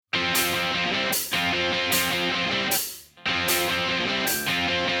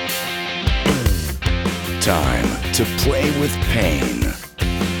Time to play with pain,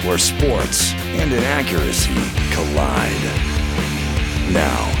 where sports and inaccuracy collide.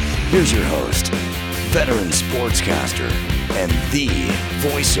 Now, here's your host, veteran sportscaster, and the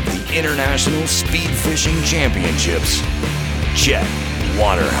voice of the International Speed Fishing Championships, Chet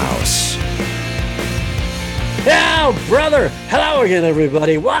Waterhouse. Oh, brother. Hello again,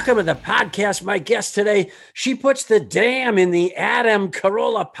 everybody. Welcome to the podcast. My guest today, she puts the dam in the Adam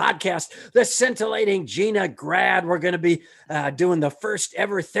Carolla podcast, the scintillating Gina Grad. We're going to be doing the first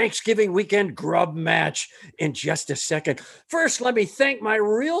ever Thanksgiving weekend grub match in just a second. First, let me thank my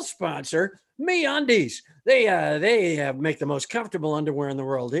real sponsor, MeUndies. They make the most comfortable underwear in the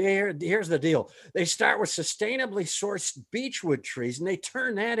world. Here's the deal. They start with sustainably sourced beechwood trees, and they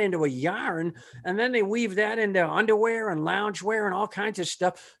turn that into a yarn, and then they weave that into underwear and loungewear and all kinds of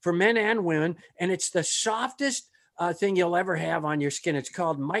stuff for men and women, and it's the softest thing you'll ever have on your skin. It's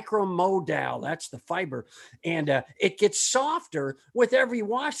called micromodal. That's the fiber. And it gets softer with every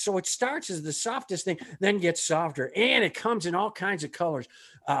wash. So it starts as the softest thing, then gets softer. And it comes in all kinds of colors.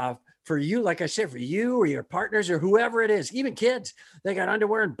 For you, like I said, for you or your partners or whoever it is, even kids, they got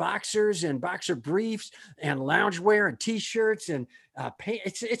underwear and boxers and boxer briefs and loungewear and t-shirts and paint.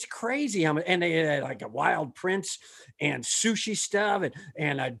 It's crazy. And they had like a wild prints and sushi stuff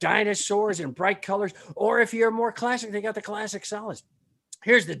and dinosaurs and bright colors. Or if you're more classic, they got the classic solids.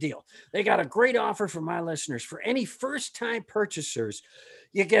 Here's the deal. They got a great offer for my listeners. For any first-time purchasers,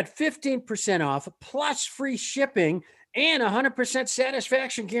 you get 15% off plus free shipping and 100%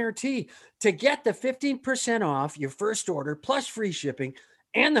 satisfaction guarantee. To get the 15% off your first order plus free shipping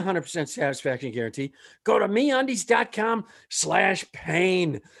and the 100% satisfaction guarantee, go to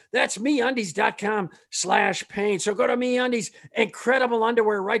MeUndies.com/pain. That's MeUndies.com/pain. So go to MeUndies, incredible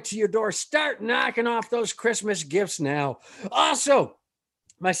underwear right to your door. Start knocking off those Christmas gifts now. Also,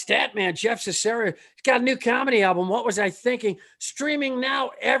 my stat man, Jeff Cesario, he's got a new comedy album, What Was I Thinking? Streaming now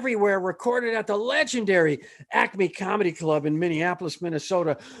everywhere, recorded at the legendary Acme Comedy Club in Minneapolis,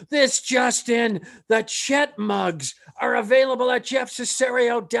 Minnesota. This just in, the Chet mugs are available at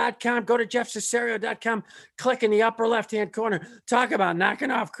jeffcesario.com. Go to jeffcesario.com, click in the upper left-hand corner. Talk about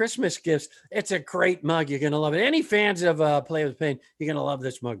knocking off Christmas gifts. It's a great mug. You're going to love it. Any fans of Play With Pain, you're going to love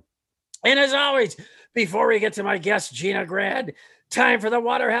this mug. And as always, before we get to my guest, Gina Grad, time for the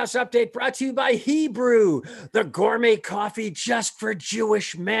Waterhouse Update, brought to you by Hebrew, the gourmet coffee just for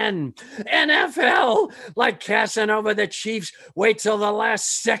Jewish men. NFL, like Casanova, the Chiefs wait till the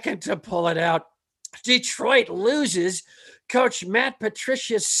last second to pull it out. Detroit loses. Coach Matt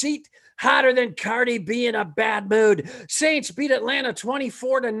Patricia's seat hotter than Cardi B in a bad mood. Saints beat Atlanta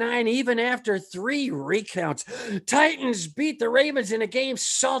 24-9 even after 3 recounts. Titans beat the Ravens in a game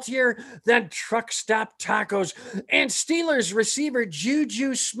saltier than truck stop tacos. And Steelers receiver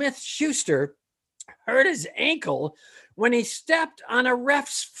Juju Smith-Schuster hurt his ankle when he stepped on a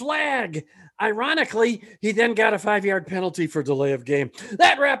ref's flag. Ironically, he then got a 5-yard penalty for delay of game.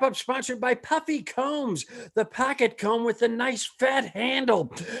 That wrap-up sponsored by Puffy Combs, the pocket comb with the nice fat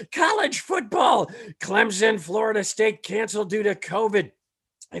handle. College football, Clemson, Florida State canceled due to COVID.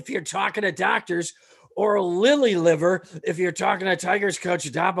 If you're talking to doctors, or Lily Liver, if you're talking to Tigers coach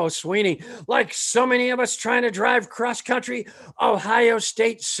Dabo Sweeney. Like so many of us trying to drive cross-country, Ohio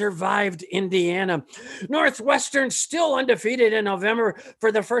State survived Indiana. Northwestern still undefeated in November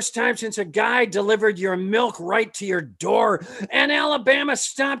for the first time since a guy delivered your milk right to your door. And Alabama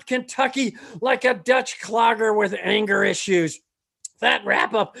stomped Kentucky like a Dutch clogger with anger issues. That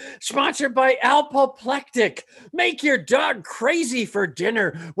wrap-up sponsored by Alpoplectic. Make your dog crazy for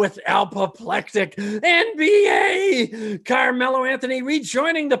dinner with Alpoplectic. NBA, Carmelo Anthony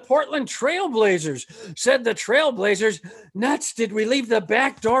rejoining the Portland Trailblazers. Said the Trailblazers, nuts, did we leave the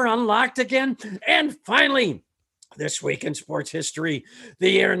back door unlocked again? And finally, this week in sports history, the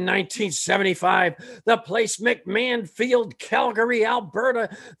year 1975, the place McMahon Field, Calgary,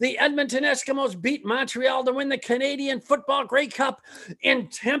 Alberta. The Edmonton Eskimos beat Montreal to win the Canadian Football Grey Cup in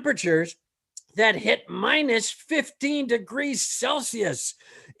temperatures that hit minus 15 degrees Celsius.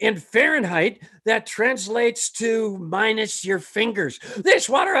 In Fahrenheit, that translates to minus your fingers. This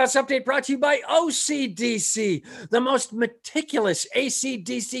Waterhouse Update brought to you by OCDC, the most meticulous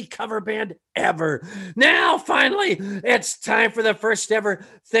AC/DC cover band ever. Now, finally, it's time for the first ever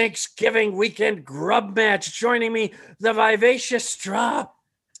Thanksgiving weekend grub match. Joining me, the vivacious straw,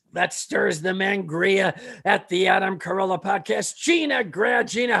 that stirs the mangria at the Adam Carolla podcast. Gina Grad.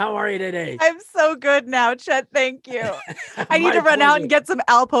 Gina, how are you today? I'm so good now, Chet. Thank you. I need My to run out pleasure. and get some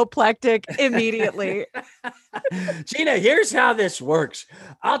Alpoplectic immediately. Gina, here's how this works.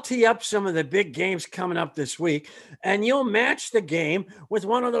 I'll tee up some of the big games coming up this week, and you'll match the game with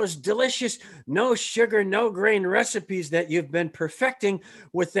one of those delicious, no sugar, no grain recipes that you've been perfecting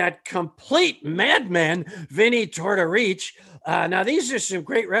with that complete madman, Vinny Tortorich. Now, these are some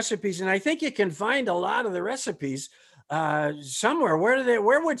great recipes, and I think you can find a lot of the recipes somewhere.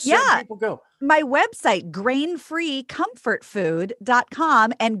 Where would some people go? My website,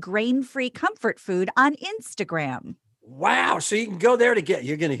 grainfreecomfortfood.com and Grain-Free Comfort Food on Instagram. Wow. So you can go there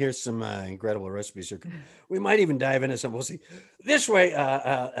you're going to hear some incredible recipes. We might even dive into some. We'll see. This way,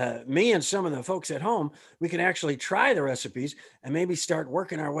 me and some of the folks at home, we can actually try the recipes and maybe start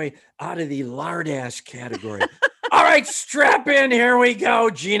working our way out of the lard ass category. All right, strap in. Here we go.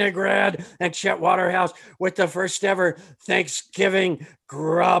 Gina Grad and Chet Waterhouse with the first ever Thanksgiving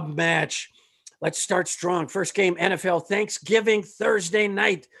grub match. Let's start strong. First game, NFL Thanksgiving Thursday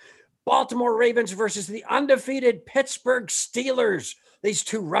night. Baltimore Ravens versus the undefeated Pittsburgh Steelers. These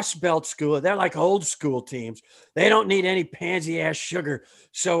two Rust Belt school, they're like old school teams. They don't need any pansy ass sugar.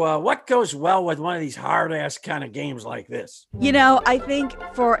 So what goes well with one of these hard ass kind of games like this? You know, I think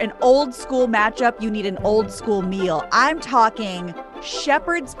for an old school matchup, you need an old school meal. I'm talking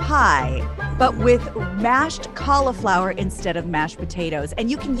shepherd's pie, but with mashed cauliflower instead of mashed potatoes.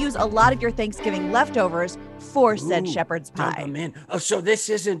 And you can use a lot of your Thanksgiving leftovers for said shepherd's pie. Dump 'em in. Oh, so this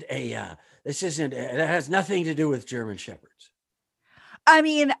isn't that has nothing to do with German Shepherds. I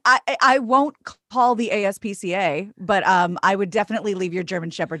mean, I won't call the ASPCA, but I would definitely leave your German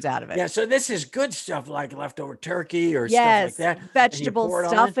Shepherds out of it. Yeah, so this is good stuff like leftover turkey or stuff like that. Vegetable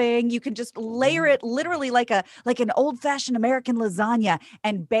stuffing. You can just layer it literally like an old-fashioned American lasagna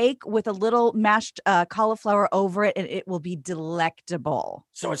and bake with a little mashed cauliflower over it, and it will be delectable.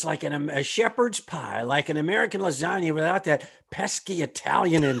 So it's like a shepherd's pie, like an American lasagna without that pesky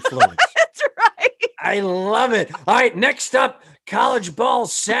Italian influence. That's right. I love it. All right, next up, college ball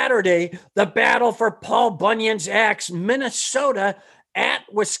Saturday, the battle for Paul Bunyan's axe, Minnesota at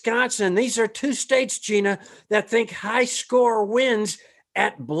Wisconsin. These are two states, Gina, that think high score wins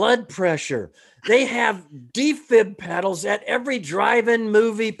at blood pressure. They have defib pedals at every drive-in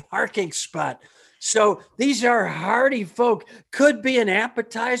movie parking spot. So these are hardy folk. Could be an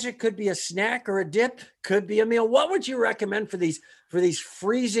appetizer, could be a snack or a dip, could be a meal. What would you recommend for these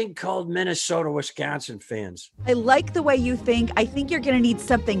freezing cold Minnesota, Wisconsin fans? I like the way you think. I think you're going to need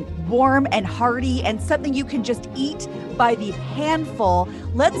something warm and hearty and something you can just eat by the handful.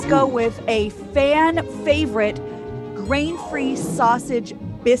 Let's go with a fan favorite, grain-free sausage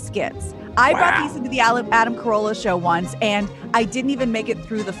biscuits. I brought these into the Adam Carolla show once, and I didn't even make it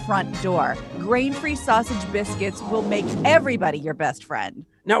through the front door. Grain-free sausage biscuits will make everybody your best friend.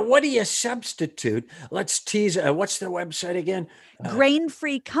 Now, what do you substitute? Let's tease. What's the website again?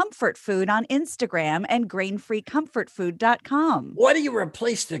 Grain-Free Comfort Food on Instagram and grainfreecomfortfood.com. What do you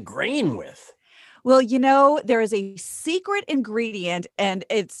replace the grain with? Well, you know, there is a secret ingredient, and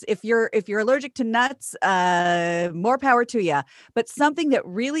it's if you're allergic to nuts, more power to you. But something that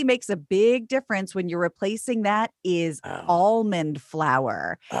really makes a big difference when you're replacing that is almond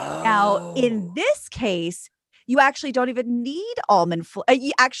flour. Now, in this case, you actually don't even need almond flour.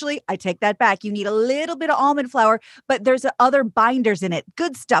 Actually, I take that back. You need a little bit of almond flour, but there's other binders in it.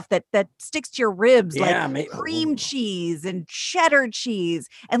 Good stuff that sticks to your ribs, like cream cheese and cheddar cheese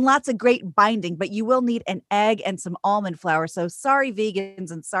and lots of great binding. But you will need an egg and some almond flour. So sorry,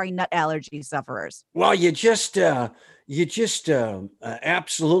 vegans, and sorry, nut allergy sufferers. Well, you just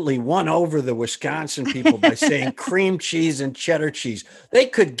absolutely won over the Wisconsin people by saying cream cheese and cheddar cheese. They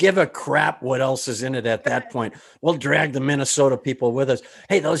could give a crap what else is in it at that point. We'll drag the Minnesota people with us.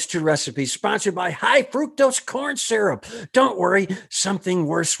 Hey, those two recipes sponsored by high fructose corn syrup. Don't worry, something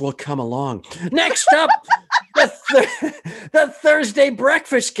worse will come along. Next up, the Thursday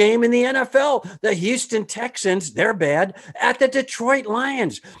breakfast game in the NFL. The Houston Texans, they're bad, at the Detroit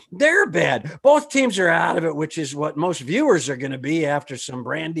Lions. They're bad. Both teams are out of it, which is what most viewers are going to be after some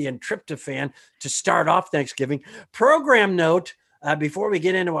brandy and tryptophan to start off Thanksgiving. Program note, before we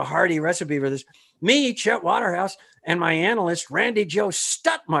get into a hearty recipe for this, me, Chet Waterhouse, and my analyst, Randy Joe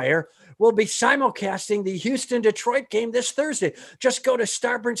Stuttmeyer, will be simulcasting the Houston-Detroit game this Thursday. Just go to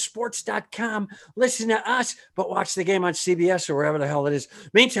StarburnsSports.com, listen to us, but watch the game on CBS or wherever the hell it is.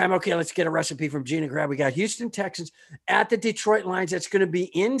 Meantime, okay, let's get a recipe from Gina Grad. We got Houston Texans at the Detroit Lions. That's going to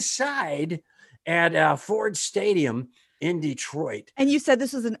be inside at Ford Stadium. in Detroit. And you said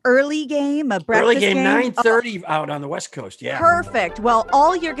this was an early game, a breakfast Early game, game? 9:30 out on the West Coast. Yeah. Perfect. Well,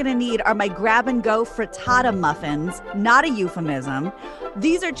 all you're going to need are my grab and go frittata muffins, not a euphemism.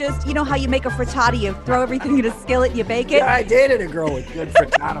 These are just, you know how you make a frittata, you throw everything in a skillet, you bake it. Yeah, I dated a girl with good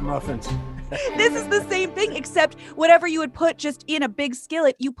frittata muffins. This is the same thing, except whatever you would put just in a big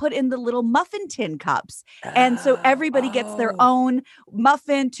skillet, you put in the little muffin tin cups. And so everybody gets their own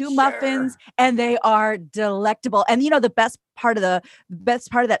muffin, two muffins, and they are delectable. And you know, the best part of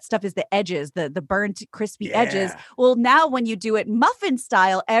that stuff is the edges, the burnt crispy edges. Well, now when you do it muffin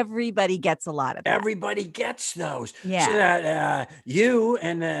style, everybody gets a lot of that. Everybody gets those. Yeah. So that you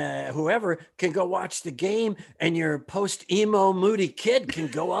and whoever can go watch the game, and your post-emo moody kid can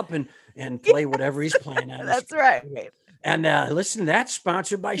go up and play whatever he's playing on. That's right. And listen, that's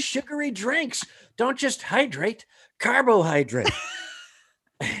sponsored by Sugary Drinks. Don't just hydrate, carbohydrate.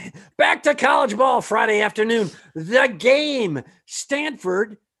 Back to college ball Friday afternoon. The game,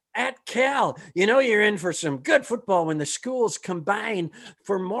 Stanford at Cal. You know you're in for some good football when the schools combine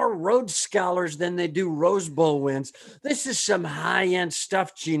for more Rhodes Scholars than they do Rose Bowl wins. This is some high-end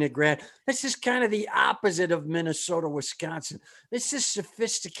stuff, Gina Grad. This is kind of the opposite of Minnesota, Wisconsin. This is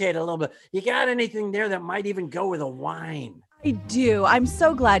sophisticated a little bit. You got anything there that might even go with a wine? I do. I'm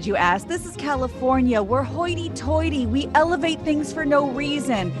so glad you asked. This is California. We're hoity-toity. We elevate things for no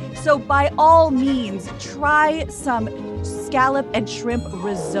reason. So by all means, try some scallop and shrimp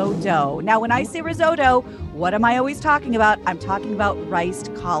risotto. Now, when I say risotto, what am I always talking about? I'm talking about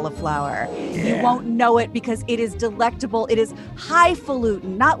riced cauliflower. You won't know it because it is delectable. It is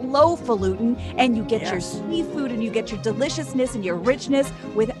highfalutin, not lowfalutin. And you get your seafood and you get your deliciousness and your richness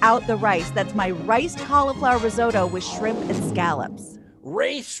without the rice. That's my riced cauliflower risotto with shrimp and scallops.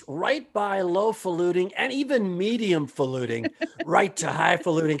 Race right by low-faluting and even medium-faluting, right to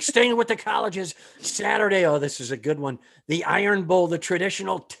high-faluting. Staying with the colleges, Saturday. Oh, this is a good one. The Iron Bowl, the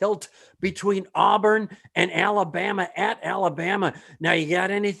traditional tilt between Auburn and Alabama at Alabama. Now, you got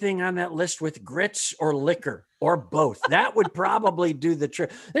anything on that list with grits or liquor or both? That would probably do the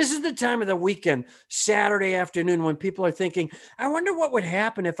trick. This is the time of the weekend, Saturday afternoon, when people are thinking, I wonder what would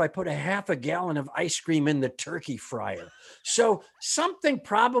happen if I put a half a gallon of ice cream in the turkey fryer. So something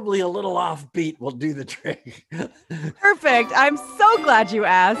probably a little offbeat will do the trick. Perfect. I'm so glad you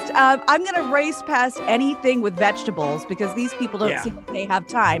asked. I'm going to race past anything with vegetables because these people don't seem like they have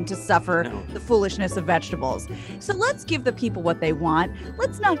time to suffer the foolishness of vegetables. So let's give the people what they want.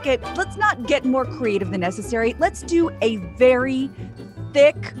 Let's not get more creative than necessary. Let's do a very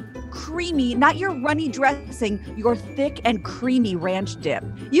thick, creamy, not your runny dressing, your thick and creamy ranch dip.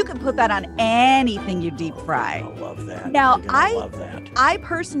 You can put that on anything you deep fry. I love that. Now, love that. I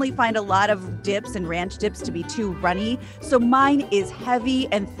personally find a lot of dips and ranch dips to be too runny. So mine is heavy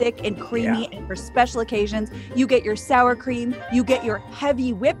and thick and creamy. And for special occasions, you get your sour cream, you get your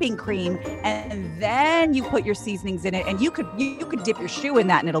heavy whipping cream, and then you put your seasonings in it. And you could dip your shoe in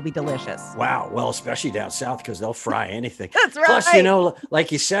that and it'll be delicious. Wow. Well, especially down south because they'll fry anything. That's right. Plus, you know,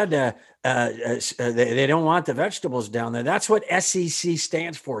 like you said, they don't want the vegetables down there. That's what SEC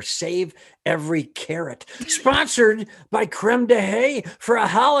stands for. Save every carrot. Sponsored by Creme de Hay for a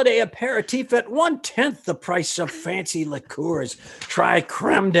holiday aperitif at 1/10 the price of fancy liqueurs. Try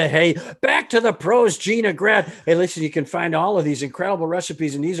Creme de Hay. Back to the pros, Gina Grad. Hey, listen, you can find all of these incredible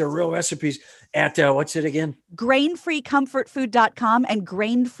recipes, and these are real recipes at, what's it again? Grainfreecomfortfood.com and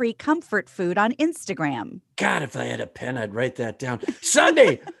Grain-Free Comfort Food on Instagram. God, if I had a pen, I'd write that down.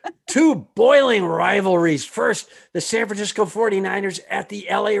 Sunday, two boiling rivalries. First, the San Francisco 49ers at the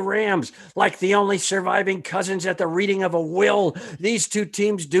LA Rams. Like the only surviving cousins at the reading of a will, these two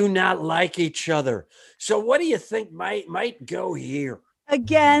teams do not like each other. So what do you think might go here?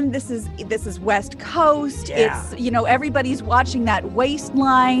 Again, this is West Coast. It's, everybody's watching that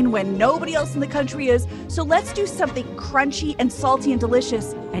waistline when nobody else in the country is. So let's do something crunchy and salty and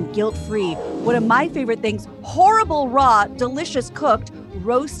delicious and guilt-free. One of my favorite things, horrible raw, delicious cooked,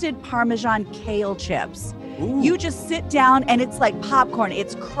 roasted Parmesan kale chips. Ooh. You just sit down and it's like popcorn.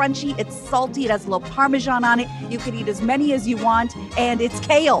 It's crunchy, it's salty, it has a little Parmesan on it. You can eat as many as you want, and it's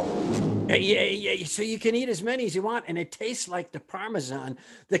kale. Yeah. So you can eat as many as you want, and it tastes like the Parmesan.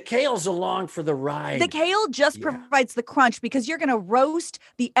 The kale's along for the ride. The kale just provides the crunch because you're going to roast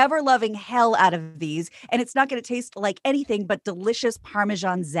the ever-loving hell out of these, and it's not going to taste like anything but delicious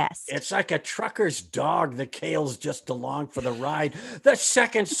Parmesan zest. It's like a trucker's dog. The kale's just along for the ride. The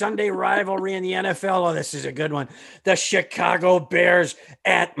second Sunday rivalry in the NFL. Oh, this is a good one. The Chicago Bears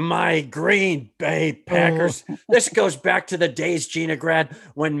at my Green Bay Packers. Oh. This goes back to the days, Gina Grad,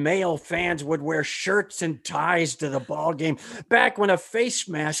 when male fans would wear shirts and ties to the ball game. Back when a face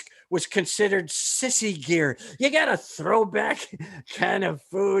mask was considered sissy gear. You got a throwback kind of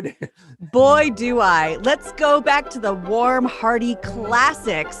food. Boy, do I. Let's go back to the warm, hearty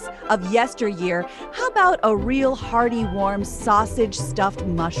classics of yesteryear. How about a real hearty, warm sausage stuffed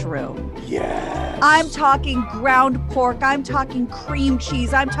mushroom? Yes. I'm talking ground pork. I'm talking cream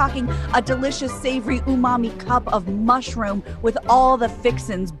cheese. I'm talking a delicious, savory, umami cup of mushroom with all the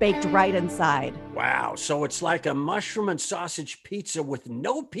fixins baked right inside. Wow. So it's like a mushroom and sausage pizza with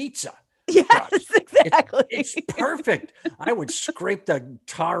no pizza. Yes, exactly. It's perfect. I would scrape the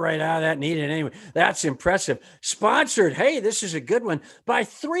tar right out of that and eat it anyway. That's impressive. Sponsored, hey, this is a good one, by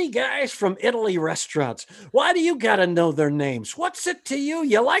 3 guys from Italy restaurants. Why do you got to know their names? What's it to you?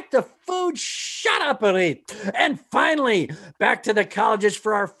 You like the food? Shut up and eat. And finally, back to the colleges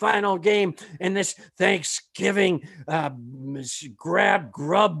for our final game in this Thanksgiving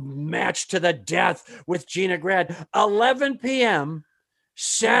grub match to the death with Gina Grad. 11 p.m.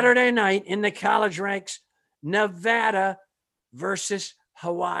 Saturday night in the college ranks, Nevada versus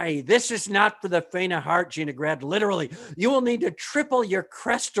Hawaii. This is not for the faint of heart, Gina Grad. Literally, you will need to triple your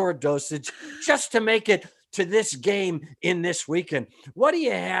Crestor dosage just to make it to this game in this weekend. What do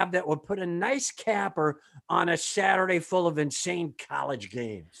you have that will put a nice capper on a Saturday full of insane college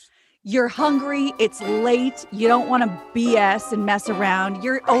games? You're hungry, it's late, you don't want to BS and mess around.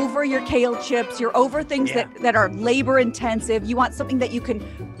 You're over your kale chips, you're over things that are labor intensive. You want something that you can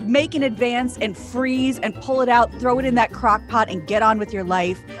make in advance and freeze and pull it out, throw it in that crock pot and get on with your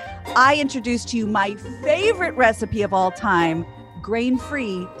life. I introduced to you my favorite recipe of all time,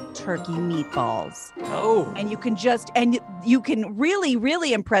 grain-free turkey meatballs. Oh. And you can really,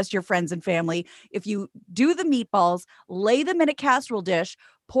 really impress your friends and family if you do the meatballs, lay them in a casserole dish,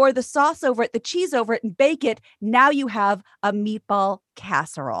 pour the sauce over it, the cheese over it, and bake it. Now you have a meatball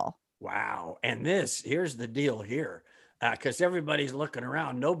casserole. Wow. And here's the deal here, because everybody's looking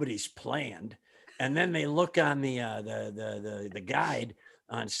around. Nobody's planned. And then they look on the guide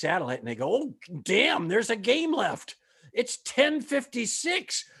on satellite and they go, oh, damn, there's a game left. It's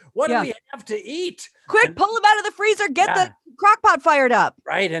 10:56. What do we have to eat? Quick, pull them out of the freezer. Get the crock pot fired up.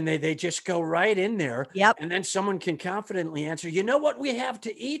 Right. And they just go right in there. Yep. And then someone can confidently answer, you know what we have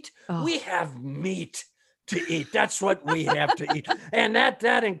to eat? Oh. We have meat to eat. That's what we have to eat. And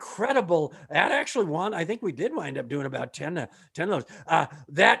that incredible, that actually won. I think we did wind up doing about 10 of those.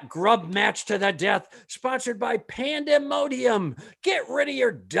 That grub match to the death, sponsored by Pandemodium. Get rid of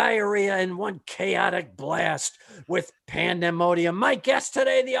your diarrhea in one chaotic blast with Pandemodium. My guest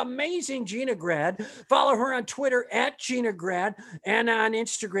today, the amazing Gina Grad. Follow her on Twitter at Gina Grad and on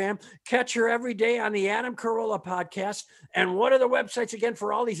Instagram. Catch her every day on the Adam Carolla podcast. And what are the websites again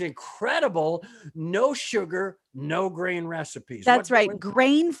for all these incredible no sugar, no grain recipes? That's right.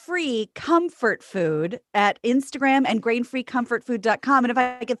 Grain-free comfort food at Instagram and grainfreecomfortfood.com. And if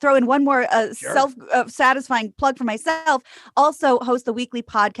I could throw in one more self-satisfying plug for myself, also host the weekly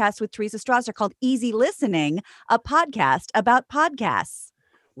podcast with Teresa Strasser called Easy Listening, a podcast about podcasts.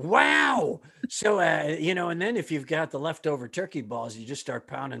 Wow. So, and then if you've got the leftover turkey balls, you just start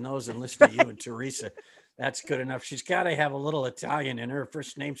pounding those and listen to you and Teresa. That's good enough. She's got to have a little Italian in her.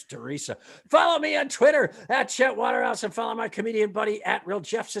 First name's Teresa. Follow me on Twitter at Chet Waterhouse and follow my comedian buddy at Real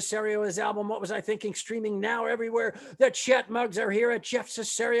Jeff Cesario. His album, What Was I Thinking? Streaming now everywhere. The Chet mugs are here at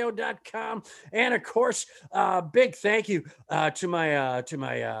jeffcesario.com. And of course, big thank you to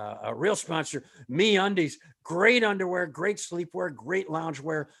my real sponsor, MeUndies. Great underwear, great sleepwear, great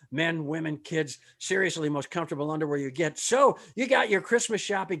loungewear, men, women, kids, seriously, most comfortable underwear you get. So you got your Christmas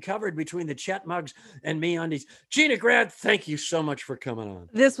shopping covered between the Chet mugs and MeUndies. Gina Grad, thank you so much for coming on.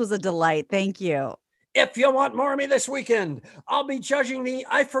 This was a delight. Thank you. If you want more of me this weekend, I'll be judging the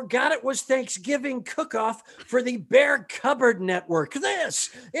I Forgot It Was Thanksgiving cook-off for the Bear Cupboard Network. This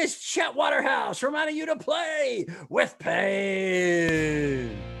is Chet Waterhouse reminding you to play with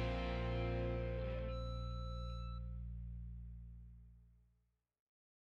pain.